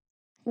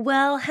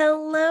Well,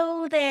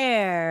 hello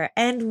there,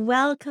 and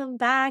welcome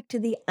back to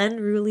the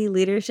Unruly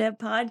Leadership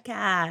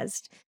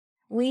Podcast.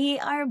 We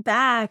are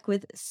back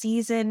with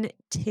season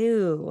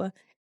 2,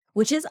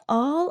 which is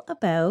all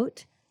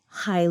about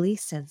highly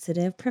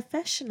sensitive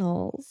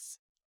professionals.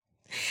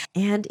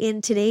 And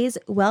in today's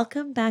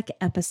welcome back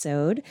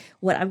episode,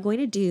 what I'm going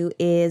to do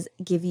is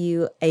give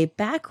you a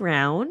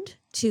background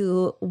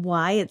to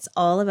why it's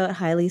all about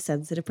highly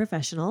sensitive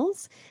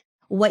professionals,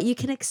 what you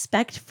can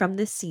expect from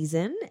this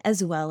season,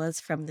 as well as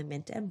from the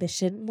Mint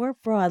Ambition more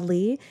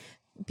broadly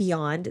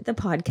beyond the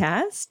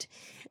podcast.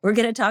 We're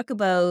going to talk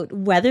about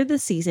whether the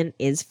season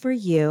is for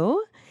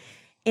you.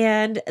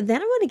 And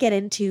then I want to get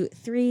into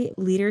 3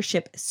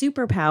 leadership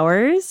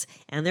superpowers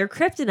and their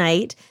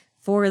kryptonite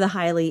for the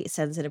highly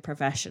sensitive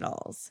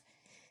professionals.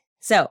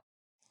 So,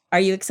 are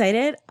you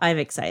excited? I'm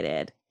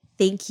excited.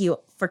 Thank you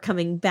for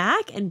coming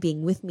back and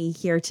being with me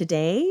here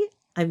today.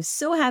 I'm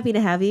so happy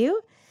to have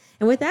you.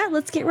 And with that,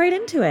 let's get right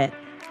into it.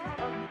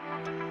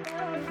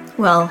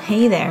 Well,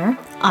 hey there.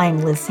 I'm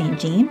Liz St.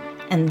 Jean,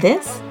 and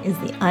this is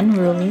the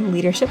Unruly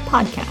Leadership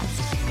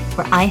Podcast,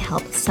 where I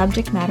help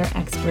subject matter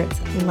experts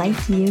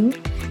like you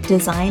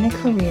design a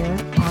career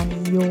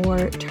on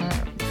your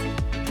terms.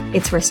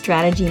 It's where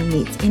strategy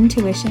meets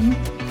intuition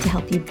to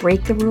help you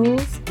break the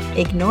rules,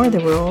 ignore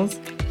the rules,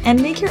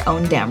 and make your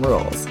own damn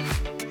rules.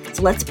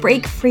 So let's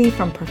break free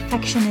from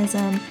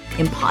perfectionism,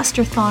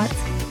 imposter thoughts,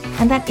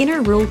 and that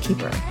inner rule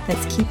keeper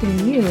that's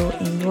keeping you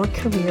in your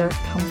career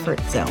comfort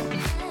zone.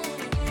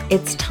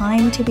 It's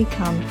time to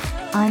become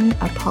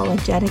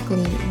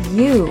unapologetically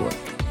you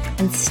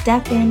and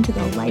step into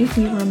the life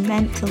you were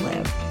meant to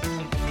live.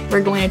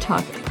 We're going to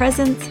talk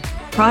presence,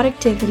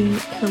 productivity,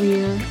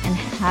 career, and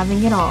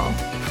having it all.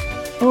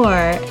 Or,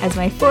 as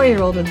my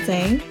 4-year-old would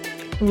say,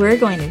 we're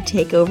going to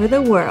take over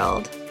the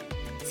world.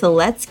 So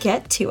let's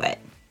get to it.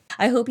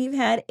 I hope you've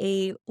had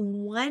a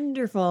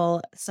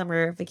wonderful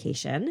summer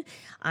vacation.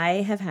 I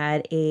have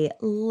had a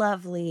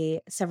lovely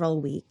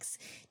several weeks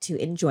to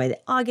enjoy the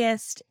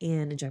August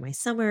and enjoy my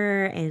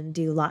summer and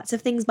do lots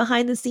of things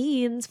behind the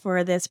scenes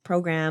for this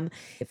program,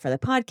 for the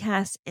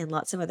podcast, and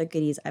lots of other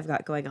goodies I've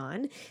got going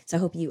on. So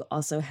I hope you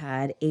also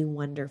had a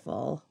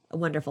wonderful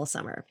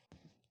summer.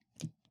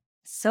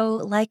 So,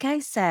 like I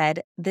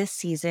said, this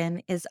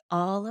season is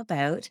all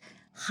about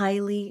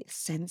highly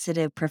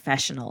sensitive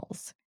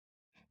professionals.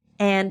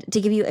 And to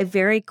give you a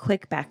very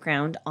quick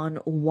background on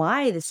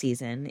why the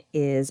season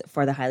is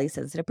for the highly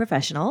sensitive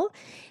professional,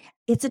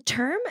 it's a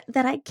term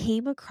that I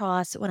came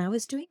across when I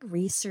was doing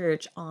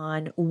research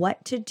on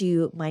what to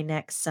do my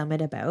next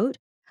summit about.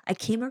 I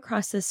came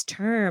across this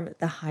term,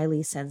 the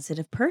highly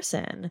sensitive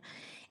person.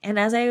 And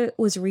as I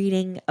was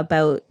reading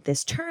about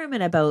this term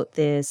and about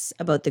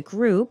the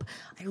group,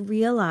 I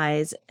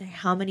realized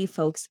how many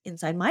folks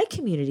inside my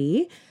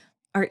community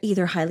are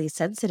either highly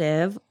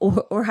sensitive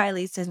or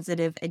highly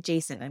sensitive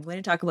adjacent. I'm going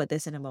to talk about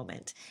this in a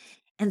moment.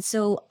 And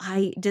so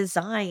I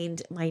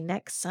designed my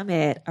next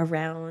summit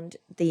around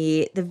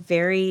the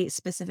very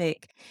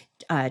specific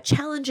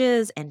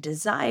challenges and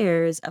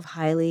desires of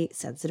highly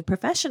sensitive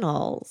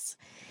professionals.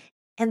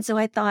 And so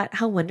I thought,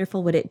 how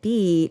wonderful would it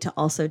be to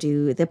also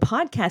do the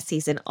podcast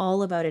season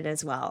all about it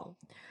as well?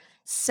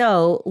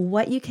 So,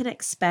 what you can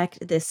expect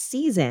this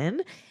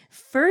season,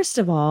 first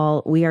of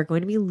all, we are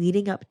going to be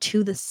leading up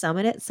to the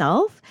summit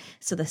itself.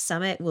 So, the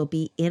summit will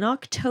be in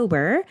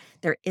October.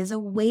 There is a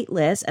wait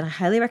list, and I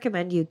highly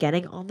recommend you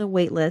getting on the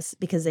wait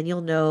list because then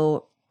you'll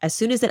know as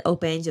soon as it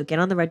opens, you'll get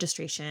on the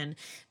registration,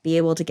 be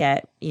able to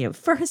get,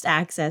 first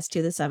access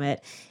to the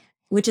summit,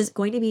 which is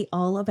going to be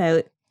all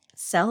about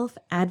self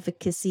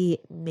advocacy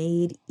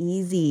made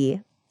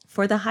easy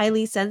for the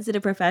highly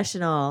sensitive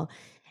professional.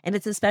 And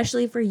it's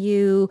especially for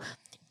you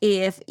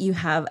if you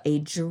have a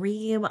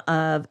dream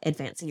of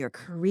advancing your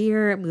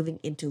career, moving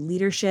into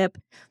leadership,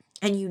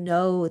 and you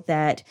know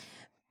that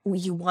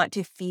you want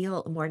to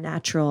feel more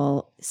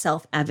natural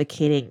self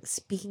advocating,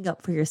 speaking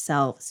up for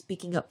yourself,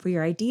 speaking up for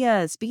your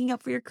ideas, speaking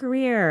up for your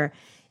career.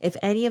 If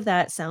any of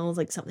that sounds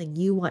like something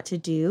you want to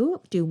do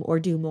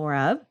more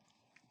of,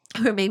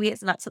 or maybe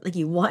it's not something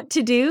you want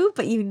to do,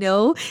 but you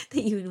know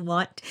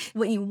that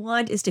what you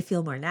want is to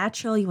feel more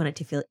natural. You want it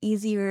to feel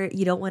easier.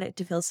 You don't want it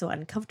to feel so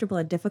uncomfortable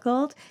and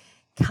difficult.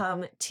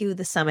 Come to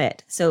the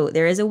summit. So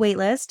there is a wait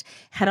list.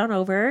 Head on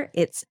over.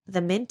 It's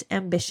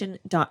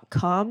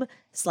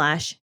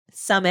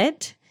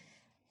themintambition.com/summit.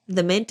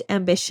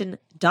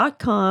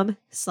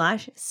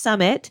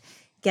 themintambition.com/summit.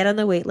 Get on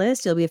the wait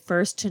list. You'll be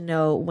first to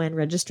know when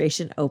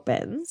registration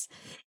opens.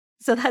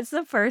 So that's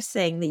the first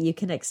thing that you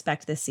can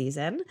expect this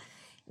season.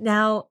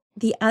 Now,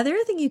 the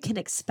other thing you can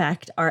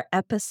expect are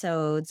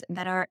episodes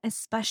that are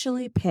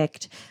especially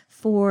picked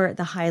for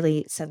the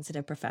highly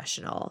sensitive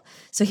professional.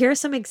 So here are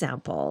some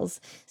examples.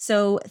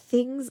 So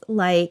things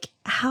like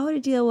how to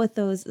deal with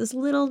those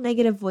little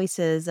negative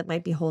voices that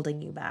might be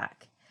holding you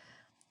back.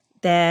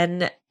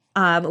 Then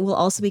we'll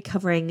also be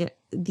covering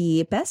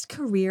the best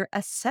career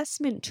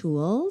assessment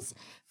tools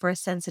for a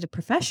sensitive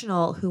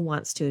professional who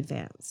wants to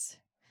advance.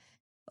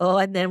 Oh,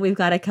 and then we've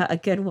got a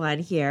good one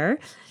here.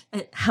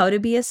 How to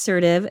be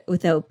assertive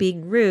without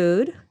being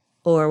rude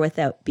or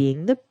without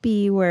being the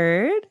B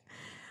word.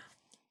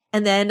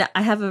 And then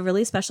I have a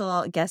really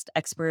special guest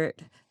expert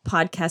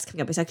podcast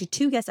coming up. There's actually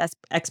two guest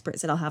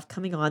experts that I'll have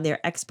coming on.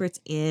 They're experts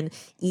in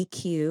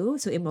EQ,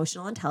 so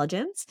emotional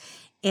intelligence.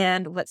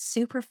 And what's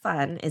super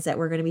fun is that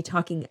we're going to be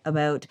talking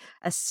about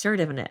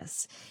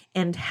assertiveness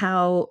and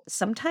how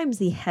sometimes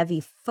the heavy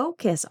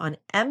focus on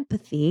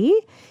empathy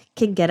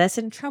can get us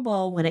in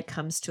trouble when it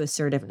comes to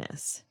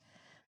assertiveness.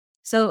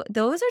 So,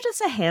 those are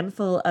just a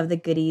handful of the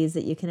goodies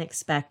that you can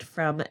expect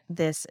from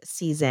this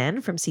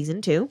season, from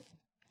season 2.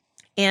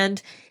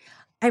 And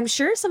I'm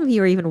sure some of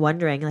you are even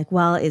wondering, like,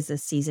 well, is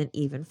this season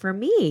even for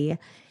me?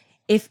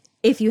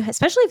 If you,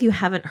 especially if you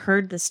haven't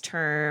heard this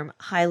term,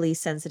 highly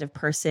sensitive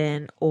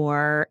person,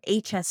 or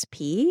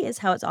HSP is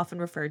how it's often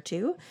referred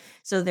to.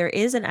 So there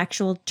is an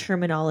actual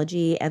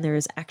terminology and there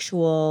is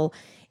actual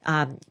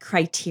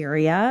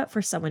criteria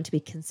for someone to be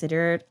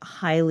considered a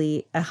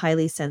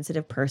highly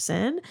sensitive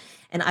person.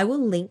 And I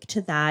will link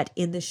to that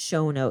in the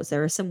show notes.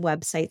 There are some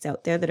websites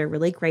out there that are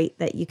really great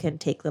that you can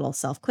take little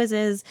self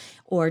quizzes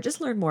or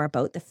just learn more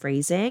about the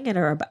phrasing and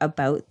or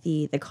about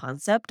the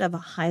concept of a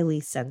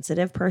highly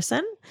sensitive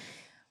person.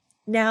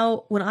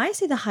 Now, when I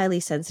say the highly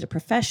sensitive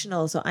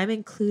professional, so I'm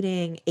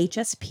including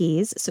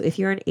HSPs. So if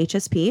you're an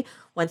HSP,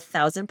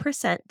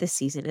 1000% this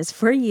season is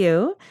for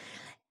you.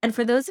 And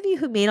for those of you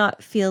who may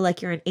not feel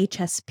like you're an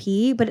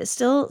HSP, but it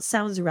still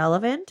sounds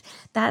relevant,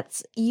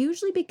 that's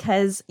usually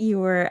because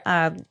you're,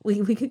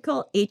 we could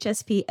call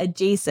HSP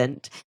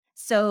adjacent.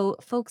 So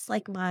folks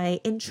like my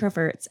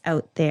introverts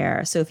out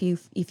there. So if you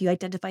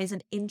identify as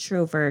an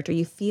introvert or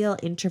you feel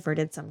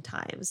introverted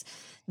sometimes,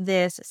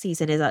 this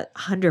season is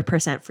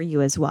 100% for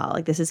you as well.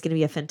 Like this is going to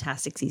be a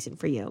fantastic season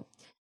for you.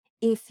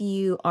 If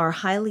you are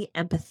highly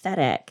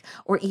empathetic,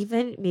 or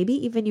maybe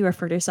even you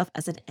refer to yourself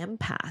as an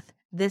empath,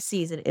 this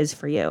season is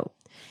for you.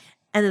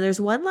 And then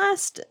there's one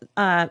last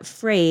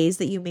phrase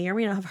that you may or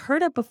may not have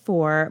heard of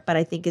before, but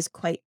I think is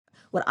quite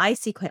what I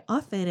see quite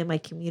often in my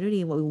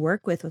community and what we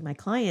work with my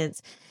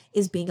clients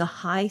is being a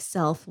high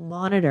self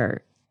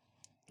monitor.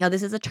 Now,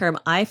 this is a term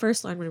I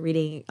first learned when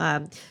reading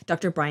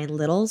Dr. Brian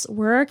Little's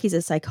work. He's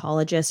a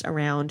psychologist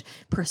around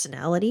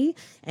personality,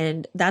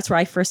 and that's where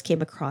I first came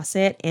across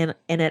it. And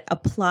it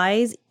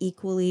applies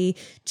equally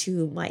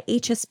to my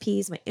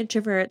HSPs, my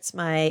introverts,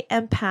 my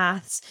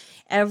empaths,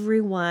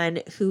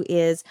 everyone who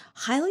is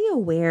highly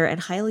aware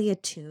and highly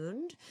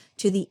attuned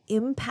to the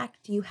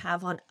impact you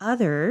have on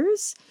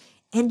others.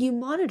 And you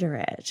monitor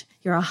it.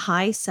 You're a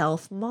high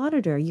self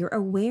monitor. You're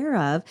aware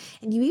of,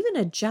 and you even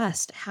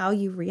adjust how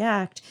you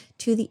react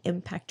to the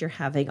impact you're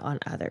having on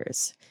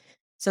others.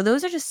 So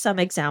those are just some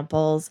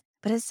examples.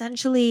 But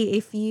essentially,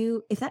 if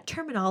that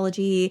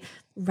terminology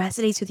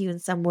resonates with you in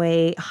some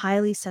way,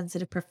 highly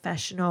sensitive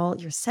professional,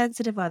 you're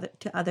sensitive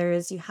to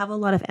others, you have a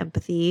lot of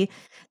empathy,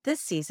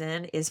 this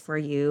season is for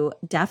you.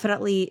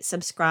 Definitely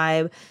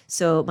subscribe.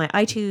 So my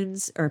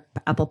iTunes or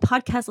Apple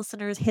Podcast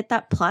listeners, hit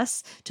that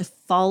plus to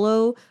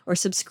follow or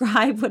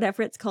subscribe,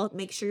 whatever it's called.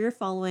 Make sure you're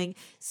following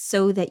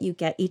so that you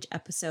get each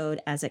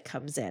episode as it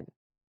comes in.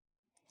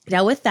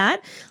 Now, with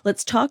that,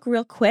 let's talk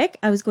real quick.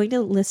 I was going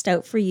to list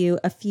out for you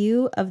a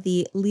few of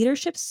the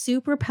leadership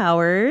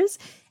superpowers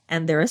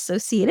and their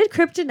associated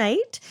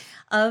kryptonite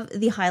of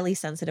the highly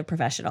sensitive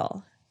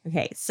professional.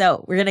 Okay,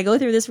 so we're going to go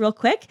through this real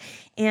quick.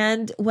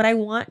 And what I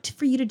want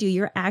for you to do,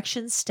 your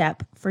action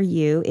step for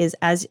you is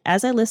as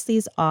I list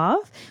these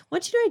off, I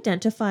want you to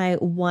identify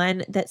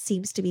one that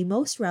seems to be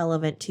most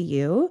relevant to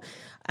you.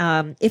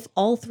 If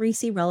all three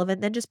seem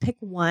relevant, then just pick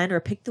one or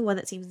pick the one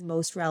that seems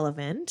most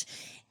relevant.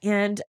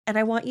 And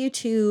I want you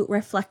to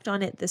reflect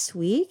on it this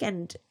week.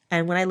 And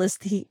when I list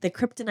the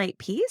kryptonite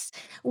piece,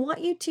 I want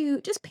you to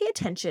just pay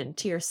attention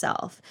to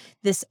yourself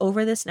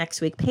over this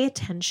next week. Pay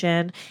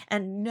attention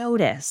and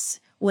notice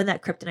when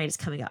that kryptonite is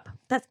coming up.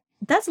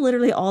 That's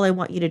literally all I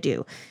want you to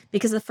do,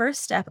 because the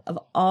first step of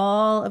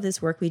all of this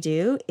work we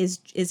do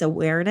is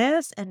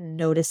awareness and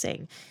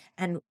noticing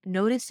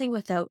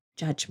without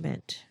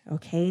judgment.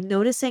 Okay.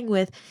 Noticing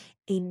with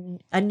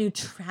a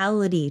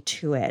neutrality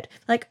to it.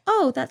 Like,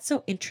 oh, that's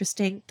so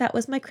interesting. That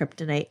was my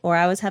kryptonite, or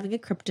I was having a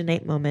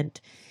kryptonite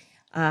moment.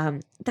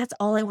 That's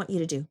all I want you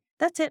to do.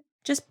 That's it.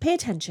 Just pay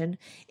attention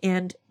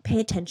and pay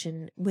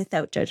attention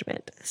without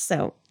judgment.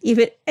 So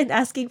and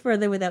asking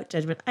further without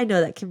judgment, I know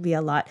that can be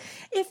a lot.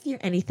 If you're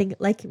anything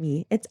like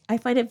me,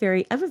 I'm a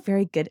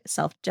very good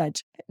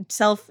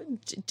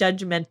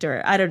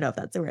self-judgmenter. I don't know if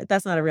that's a word.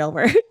 That's not a real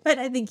word, but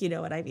I think you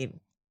know what I mean.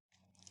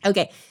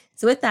 Okay.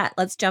 So with that,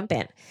 let's jump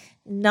in.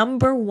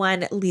 Number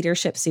one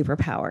leadership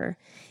superpower.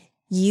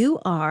 You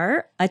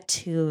are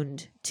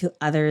attuned to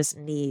others'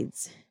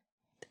 needs.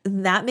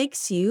 That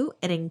makes you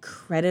an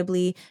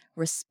incredibly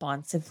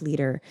responsive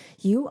leader.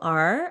 You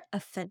are a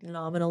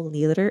phenomenal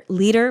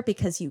leader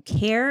because you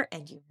care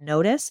and you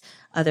notice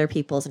other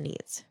people's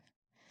needs.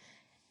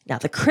 Now,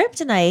 the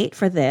kryptonite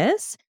for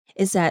this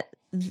is that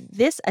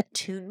this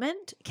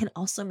attunement can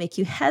also make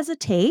you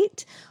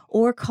hesitate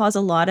or cause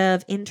a lot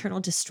of internal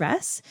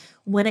distress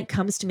when it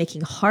comes to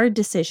making hard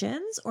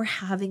decisions or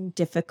having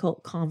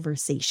difficult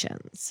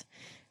conversations.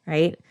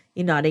 right?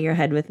 You're nodding your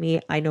head with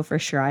me. I know for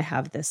sure I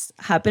have this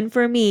happen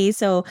for me.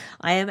 So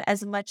I am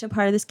as much a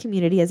part of this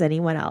community as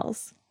anyone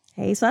else.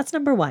 Okay, so that's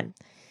number one.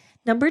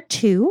 Number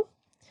two,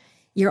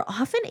 you're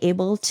often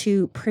able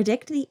to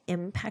predict the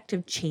impact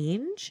of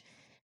change,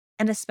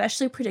 and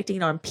especially predicting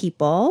it on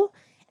people.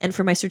 And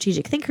for my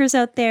strategic thinkers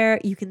out there,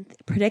 you can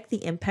predict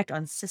the impact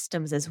on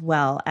systems as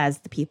well as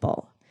the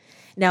people.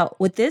 Now,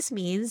 what this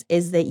means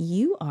is that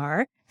you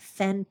are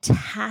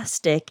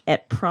fantastic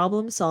at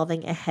problem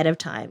solving ahead of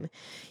time.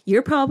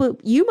 You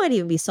might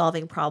even be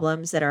solving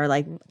problems that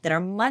are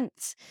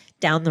months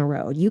down the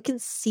road. You can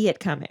see it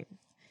coming.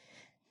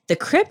 The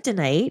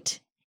kryptonite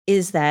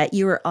is that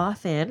you are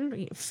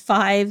often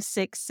 5,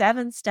 6,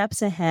 7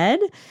 steps ahead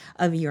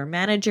of your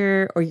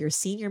manager or your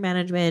senior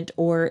management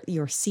or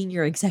your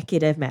senior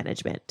executive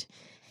management.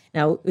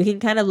 Now, we can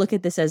kind of look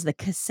at this as the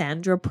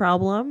Cassandra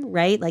problem,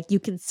 right? Like you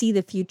can see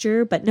the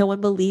future, but no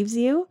one believes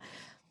you.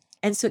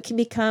 And so it can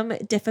become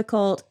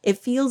difficult. It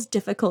feels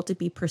difficult to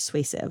be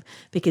persuasive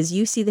because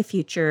you see the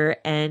future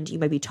and you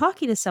might be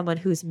talking to someone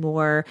who's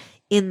more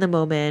in the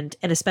moment.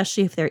 And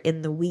especially if they're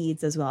in the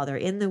weeds as well, they're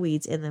in the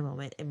weeds in the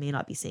moment and may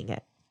not be seeing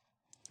it.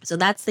 So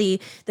that's the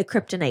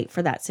kryptonite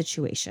for that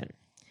situation.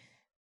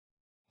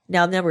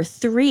 Now, number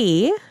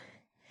 3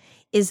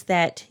 is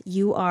that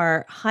you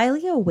are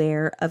highly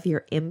aware of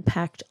your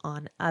impact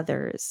on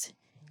others.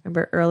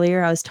 Remember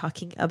earlier I was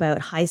talking about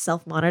high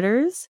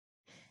self-monitors?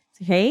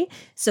 Okay,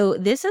 so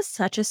this is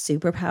such a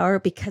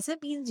superpower because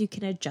it means you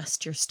can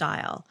adjust your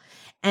style.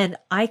 And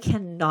I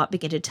cannot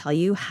begin to tell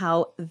you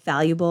how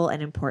valuable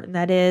and important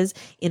that is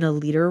in a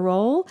leader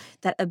role,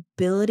 that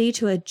ability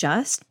to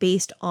adjust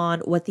based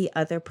on what the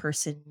other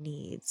person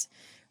needs,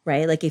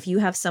 right? Like if you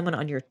have someone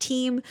on your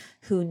team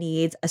who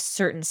needs a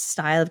certain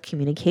style of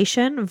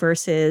communication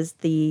versus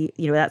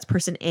that's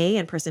person A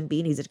and person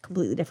B needs a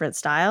completely different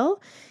style.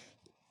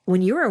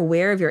 When you're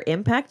aware of your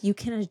impact, you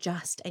can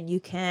adjust and you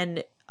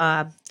can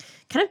kind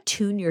of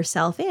tune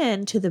yourself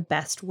in to the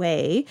best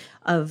way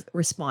of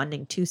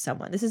responding to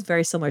someone. This is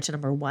very similar to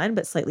number 1,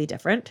 but slightly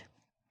different.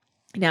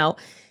 Now,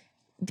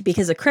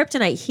 because the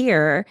kryptonite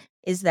here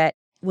is that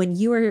when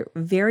you are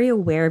very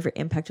aware of your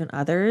impact on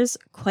others,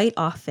 quite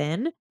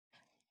often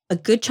a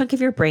good chunk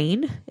of your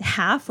brain,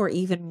 half or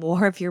even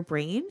more of your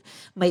brain,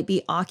 might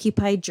be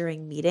occupied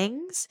during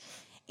meetings.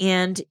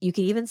 And you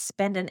can even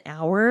spend an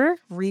hour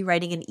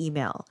rewriting an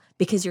email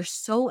because you're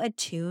so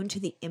attuned to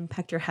the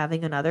impact you're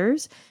having on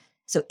others.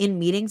 So in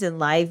meetings and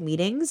live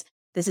meetings,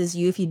 this is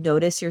you. If you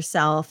notice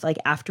yourself, like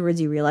afterwards,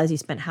 you realize you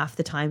spent half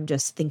the time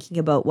just thinking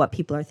about what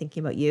people are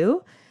thinking about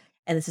you.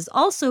 And this is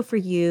also for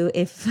you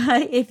if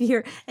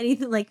you're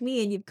anything like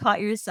me and you've caught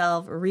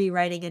yourself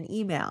rewriting an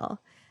email.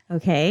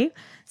 Okay,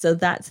 so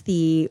that's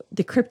the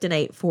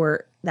kryptonite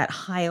for that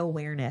high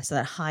awareness,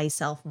 that high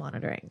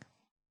self-monitoring.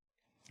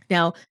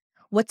 Now,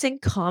 what's in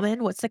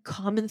common? What's the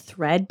common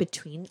thread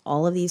between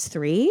all of these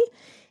 3?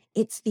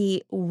 It's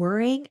the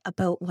worrying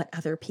about what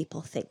other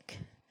people think.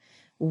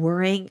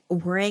 Worrying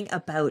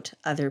about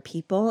other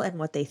people and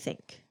what they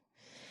think.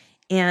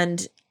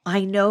 And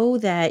I know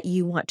that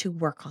you want to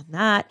work on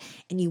that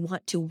and you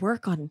want to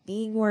work on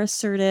being more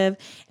assertive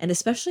and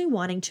especially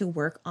wanting to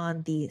work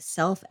on the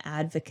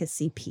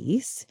self-advocacy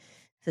piece.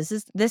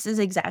 This is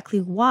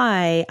exactly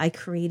why I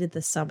created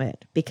the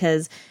summit,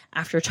 because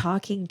after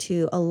talking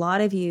to a lot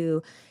of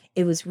you,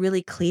 it was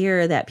really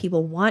clear that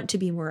people want to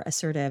be more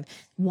assertive,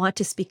 want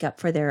to speak up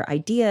for their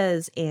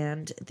ideas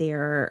and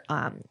their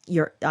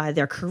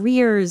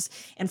careers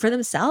and for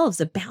themselves,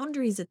 the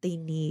boundaries that they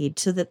need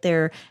so that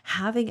they're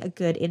having a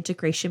good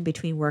integration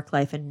between work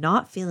life and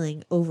not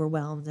feeling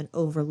overwhelmed and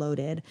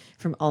overloaded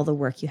from all the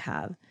work you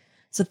have.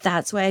 So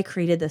that's why I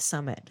created this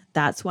summit.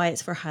 That's why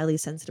it's for highly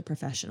sensitive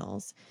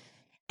professionals.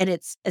 And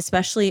it's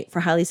especially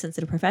for highly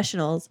sensitive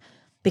professionals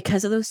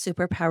because of those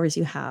superpowers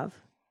you have.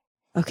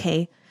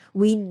 Okay.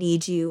 We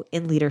need you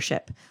in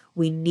leadership.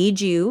 We need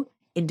you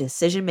in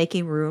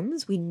decision-making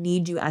rooms. We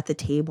need you at the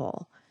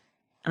table.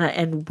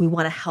 And we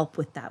want to help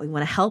with that. We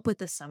want to help with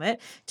the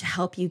summit to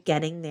help you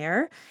getting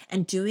there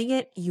and doing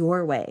it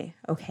your way.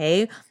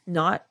 Okay.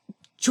 Not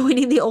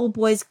joining the old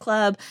boys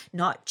club,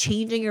 not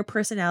changing your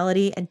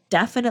personality, and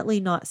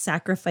definitely not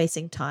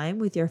sacrificing time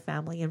with your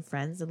family and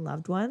friends and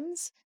loved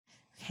ones.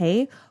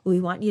 Okay.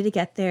 We want you to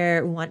get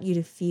there. We want you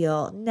to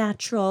feel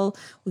natural.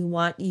 We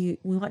want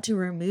to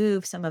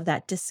remove some of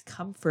that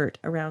discomfort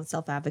around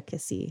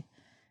self-advocacy.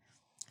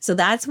 So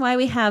that's why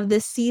we have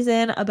this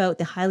season about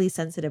the highly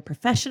sensitive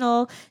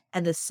professional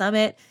and the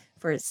summit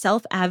for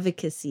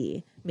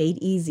self-advocacy made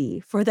easy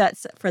for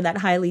that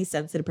highly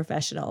sensitive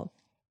professional.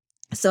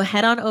 So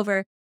head on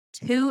over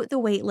to the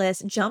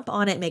waitlist, jump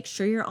on it, make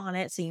sure you're on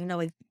it so you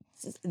know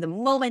the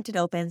moment it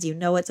opens, you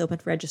know it's open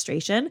for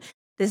registration.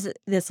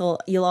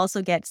 You'll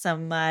also get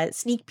some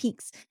sneak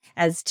peeks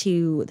as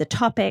to the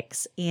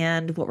topics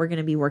and what we're going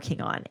to be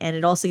working on. And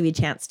it also give you a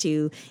chance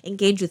to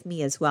engage with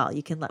me as well.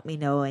 You can let me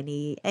know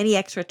any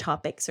extra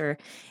topics or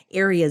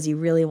areas you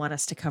really want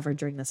us to cover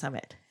during the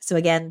summit. So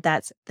again,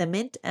 that's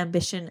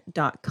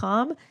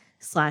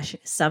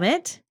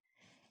themintambition.com/summit.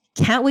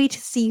 Can't wait to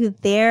see you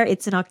there.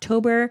 It's in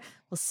October.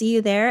 We'll see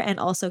you there, and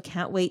also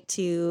can't wait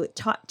to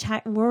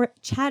chat more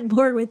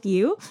with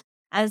you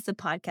as the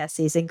podcast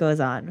season goes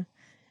on.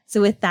 So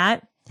with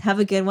that, have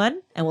a good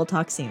one, and we'll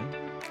talk soon.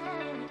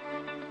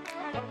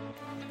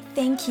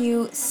 Thank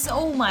you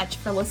so much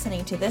for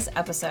listening to this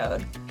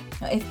episode.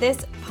 Now, if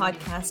this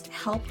podcast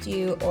helped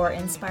you or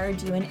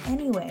inspired you in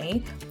any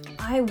way,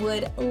 I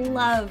would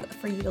love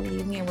for you to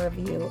leave me a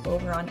review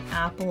over on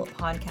Apple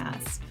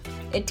Podcasts.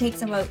 It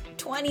takes about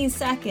 20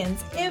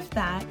 seconds, if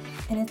that,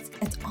 and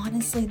it's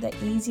honestly the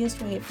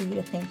easiest way for you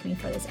to thank me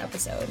for this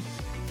episode.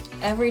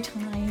 Every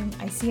time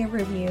I see a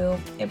review,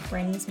 it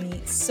brings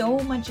me so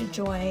much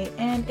joy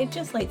and it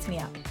just lights me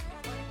up.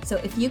 So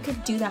if you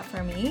could do that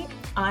for me,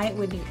 I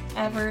would be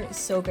ever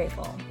so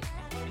grateful.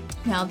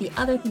 Now, the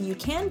other thing you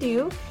can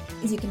do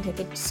is you can take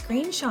a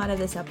screenshot of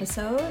this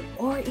episode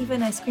or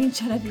even a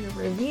screenshot of your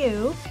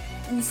review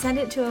and send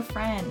it to a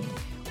friend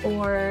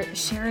or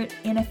share it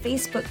in a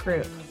Facebook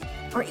group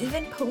or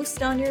even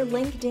post on your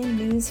LinkedIn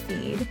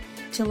newsfeed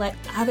to let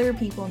other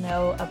people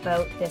know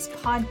about this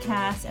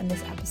podcast and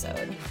this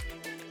episode.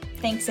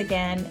 Thanks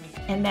again,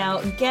 and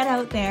now get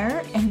out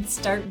there and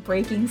start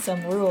breaking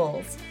some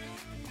rules.